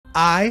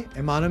I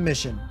am on a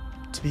mission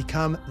to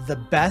become the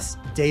best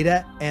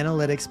data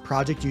analytics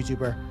project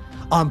YouTuber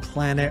on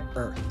planet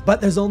Earth.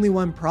 But there's only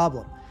one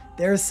problem.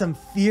 There is some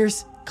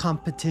fierce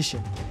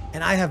competition,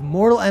 and I have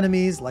mortal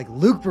enemies like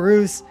Luke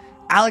Bruce,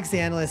 Alex the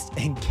Analyst,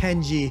 and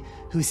Kenji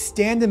who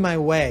stand in my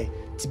way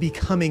to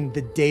becoming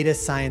the data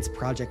science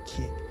project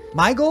king.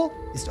 My goal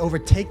is to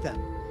overtake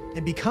them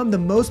and become the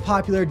most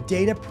popular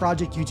data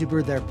project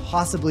YouTuber there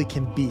possibly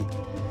can be.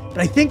 But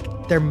I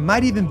think there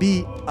might even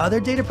be other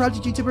data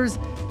project YouTubers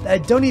that I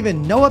don't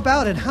even know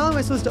about, and how am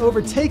I supposed to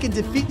overtake and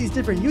defeat these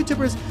different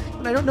YouTubers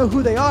when I don't know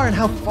who they are and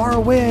how far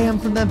away I am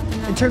from them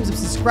in terms of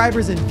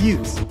subscribers and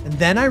views? And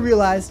then I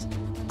realized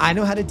I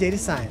know how to data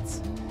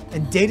science,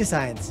 and data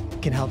science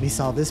can help me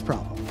solve this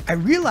problem. I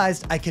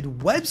realized I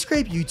could web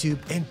scrape YouTube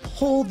and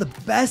pull the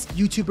best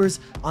YouTubers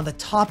on the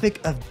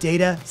topic of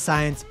data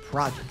science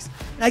projects.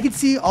 And I could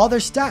see all their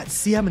stats,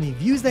 see how many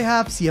views they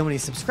have, see how many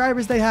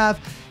subscribers they have,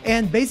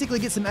 and basically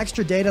get some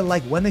extra data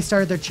like when they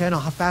started their channel,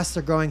 how fast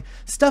they're growing,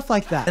 stuff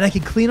like that. And I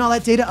could clean all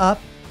that data up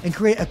and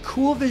create a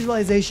cool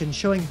visualization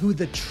showing who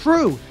the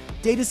true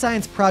data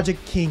science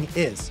project king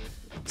is.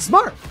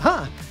 Smart,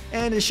 huh?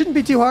 And it shouldn't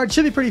be too hard,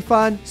 should be pretty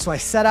fun, so I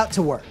set out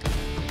to work.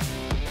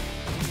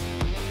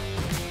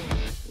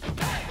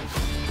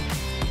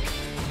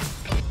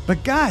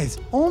 But guys,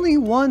 only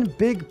one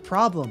big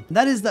problem.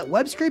 That is that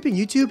web scraping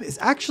YouTube is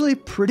actually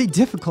pretty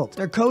difficult.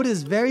 Their code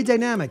is very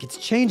dynamic, it's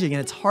changing,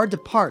 and it's hard to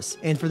parse.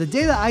 And for the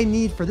data I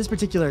need for this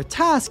particular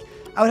task,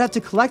 I would have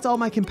to collect all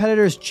my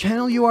competitors'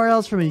 channel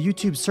URLs from a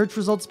YouTube search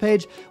results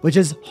page, which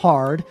is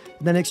hard,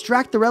 then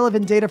extract the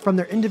relevant data from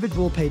their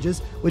individual pages,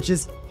 which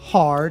is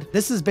hard.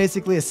 This is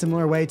basically a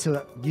similar way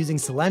to using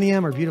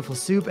Selenium or Beautiful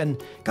Soup,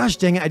 and gosh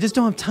dang it, I just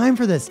don't have time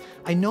for this.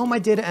 I know my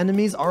data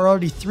enemies are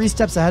already 3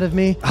 steps ahead of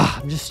me.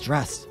 I'm just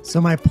stressed. So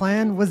my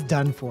plan was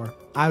done for.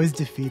 I was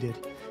defeated,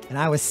 and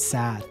I was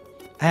sad.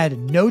 I had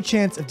no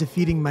chance of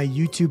defeating my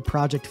YouTube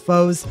project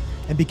foes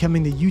and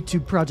becoming the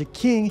YouTube project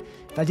king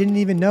if I didn't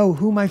even know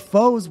who my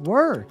foes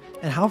were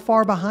and how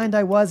far behind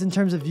I was in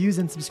terms of views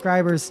and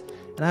subscribers,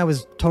 and I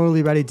was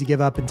totally ready to give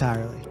up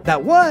entirely.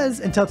 That was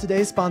until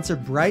today's sponsor,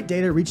 Bright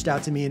Data, reached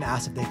out to me and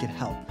asked if they could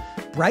help.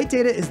 Bright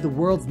Data is the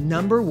world's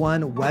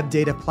 #1 web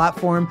data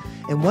platform,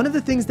 and one of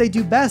the things they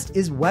do best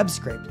is web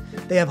scrape.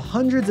 They have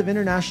hundreds of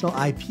international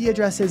IP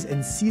addresses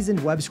and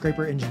seasoned web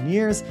scraper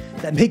engineers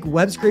that make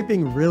web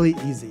scraping really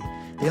easy.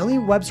 They only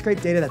web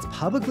scrape data that's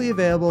publicly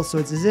available, so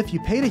it's as if you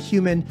paid a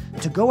human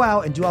to go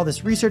out and do all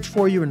this research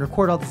for you and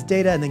record all this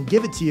data and then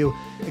give it to you,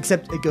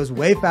 except it goes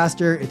way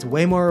faster, it's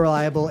way more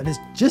reliable, and it's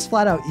just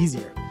flat out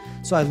easier.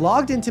 So I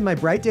logged into my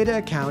Bright Data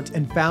account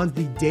and found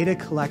the data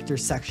collector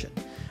section.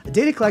 A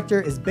data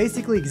collector is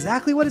basically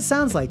exactly what it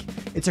sounds like.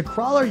 It's a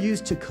crawler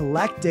used to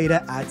collect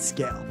data at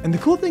scale. And the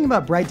cool thing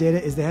about Bright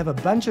Data is they have a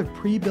bunch of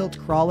pre-built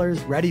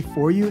crawlers ready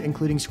for you,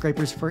 including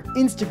scrapers for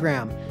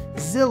Instagram,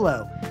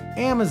 Zillow,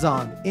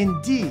 Amazon,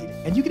 Indeed.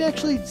 And you can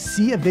actually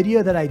see a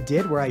video that I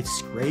did where I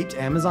scraped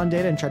Amazon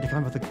data and tried to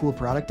come up with a cool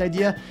product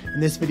idea in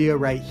this video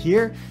right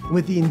here. And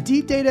with the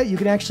Indeed data, you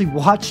can actually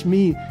watch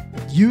me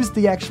use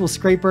the actual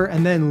scraper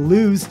and then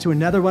lose to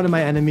another one of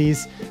my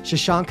enemies,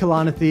 Shashank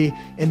Kalanathi,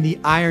 in the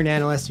Iron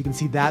Analyst. You can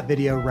see that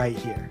video right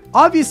here.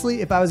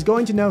 Obviously, if I was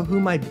going to know who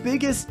my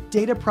biggest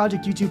data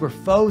project YouTuber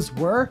foes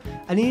were,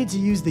 I needed to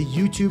use the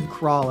YouTube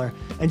crawler.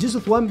 And just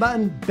with one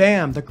button,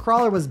 bam, the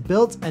crawler was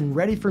built and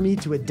ready for me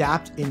to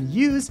adapt and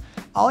use.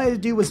 All I had to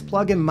do was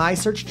plug in my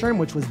search term,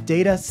 which was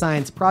data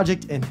science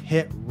project, and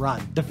hit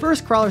run. The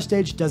first crawler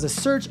stage does a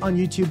search on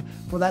YouTube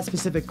for that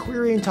specific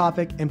query and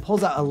topic and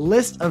pulls out a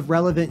list of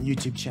relevant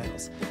YouTube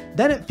channels.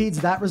 Then it feeds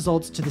that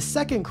results to the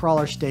second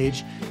crawler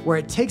stage, where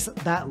it takes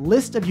that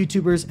list of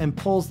YouTubers and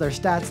pulls their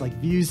stats like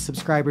views,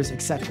 subscribers,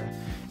 etc.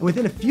 And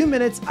within a few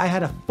minutes, I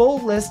had a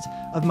full list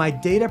of my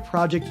data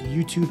project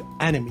YouTube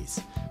enemies.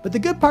 But the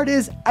good part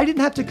is I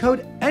didn't have to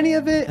code any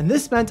of it, and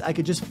this meant I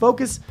could just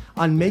focus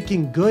on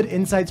making good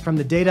insights from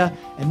the data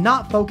and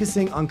not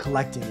focusing on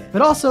collecting it.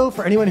 But also,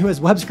 for anyone who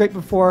has web scraped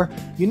before,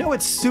 you know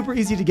it's super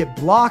easy to get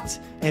blocked,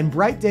 and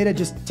Bright Data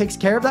just takes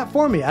care of that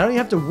for me. I don't even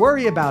have to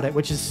worry about it,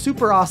 which is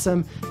super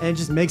awesome, and it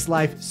just makes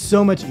life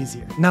so much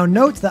easier. Now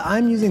note that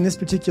I'm using this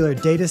particular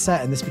data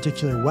set and this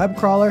particular web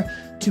crawler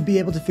to be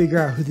able to figure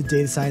out who the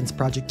data science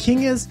project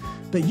king is,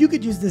 but you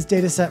could use this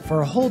data set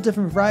for a whole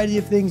different variety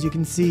of things. You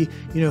can see,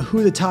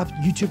 who the top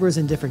YouTubers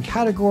in different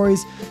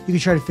categories. You can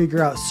try to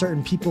figure out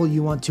certain people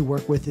you want to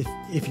work with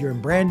if you're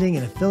in branding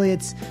and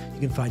affiliates. You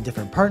can find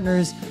different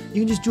partners.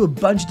 You can just do a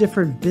bunch of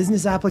different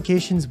business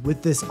applications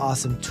with this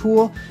awesome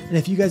tool. And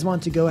if you guys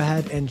want to go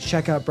ahead and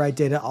check out Bright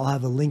Data, I'll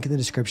have a link in the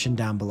description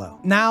down below.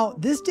 Now,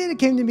 this data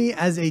came to me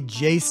as a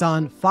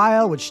JSON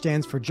file, which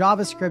stands for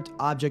JavaScript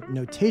Object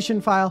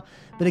Notation File,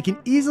 but it can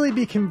easily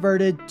be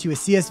converted to a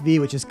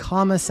CSV, which is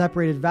comma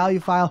separated value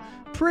file,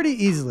 pretty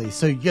easily.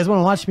 So you guys want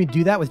to watch me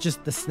do that with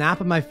just the snap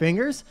of my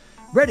fingers?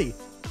 Ready?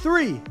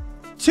 3,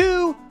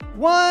 2,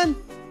 1.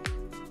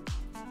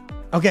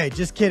 Okay,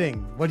 just kidding.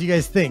 What do you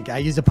guys think? I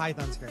used a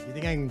Python script. You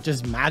think I can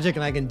just magic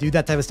and I can do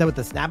that type of stuff with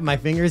the snap of my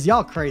fingers?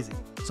 Y'all crazy.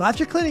 So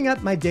after cleaning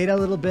up my data a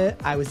little bit,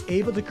 I was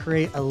able to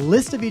create a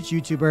list of each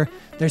YouTuber,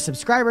 their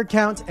subscriber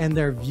count, and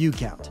their view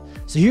count.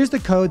 So here's the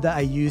code that I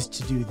used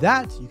to do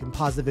that. You can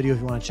pause the video if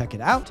you want to check it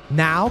out.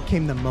 Now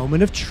came the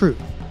moment of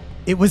truth.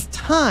 It was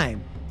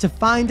time to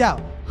find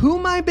out who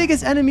my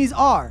biggest enemies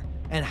are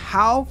and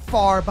how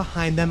far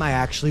behind them I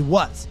actually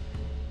was.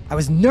 I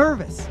was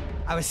nervous.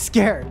 I was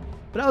scared.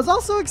 But I was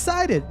also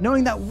excited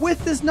knowing that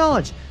with this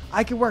knowledge,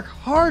 I could work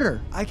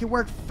harder, I could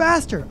work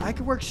faster, I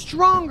could work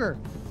stronger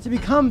to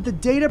become the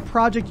data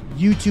project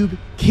YouTube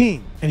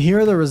king. And here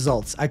are the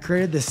results. I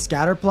created this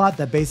scatter plot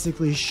that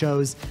basically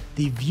shows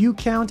the view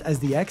count as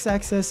the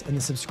x-axis and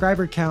the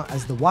subscriber count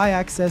as the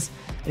y-axis.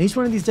 And each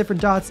one of these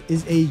different dots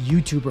is a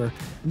YouTuber.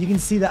 And you can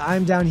see that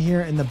I'm down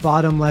here in the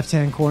bottom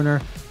left-hand corner,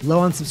 low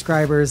on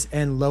subscribers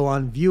and low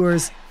on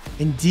viewers.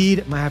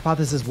 Indeed, my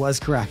hypothesis was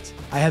correct.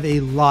 I have a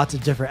lot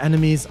of different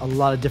enemies, a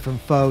lot of different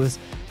foes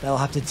that I'll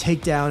have to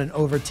take down and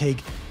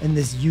overtake in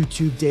this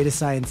YouTube data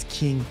science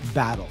king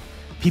battle.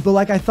 People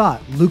like I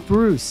thought, Luke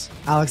Bruce,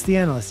 Alex the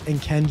Analyst,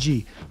 and Ken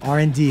G are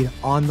indeed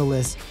on the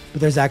list, but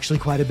there's actually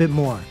quite a bit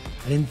more.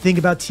 I didn't think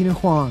about Tina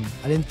Huang.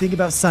 I didn't think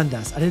about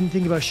Sundust. I didn't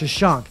think about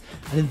Shashank.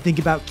 I didn't think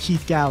about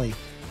Keith Galley.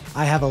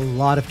 I have a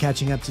lot of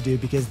catching up to do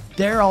because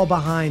they're all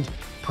behind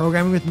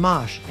Programming with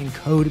Mosh and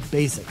Code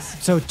Basics.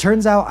 So it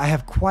turns out I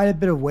have quite a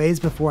bit of ways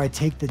before I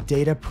take the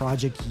data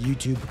project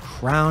YouTube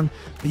crown,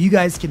 but you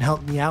guys can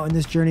help me out in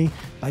this journey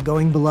by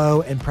going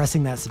below and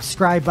pressing that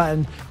subscribe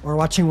button or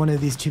watching one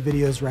of these two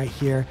videos right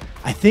here.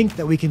 I think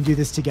that we can do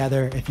this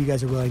together if you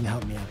guys are willing to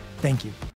help me out. Thank you.